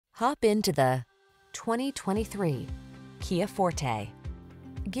Hop into the 2023 Kia Forte.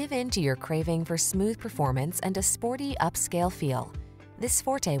 Give in to your craving for smooth performance and a sporty upscale feel. This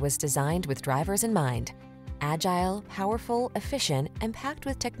Forte was designed with drivers in mind. Agile, powerful, efficient, and packed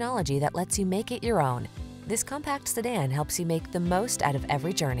with technology that lets you make it your own. This compact sedan helps you make the most out of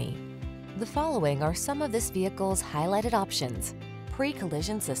every journey. The following are some of this vehicle's highlighted options: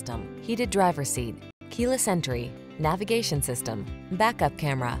 pre-collision system, heated driver's seat, keyless entry, navigation system, backup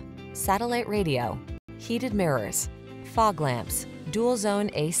camera, satellite radio, heated mirrors, fog lamps, dual zone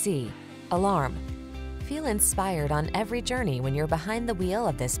AC, alarm. Feel inspired on every journey when you're behind the wheel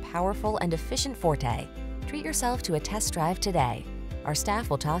of this powerful and efficient Forte. Treat yourself to a test drive today. Our staff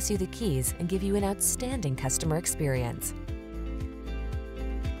will toss you the keys and give you an outstanding customer experience.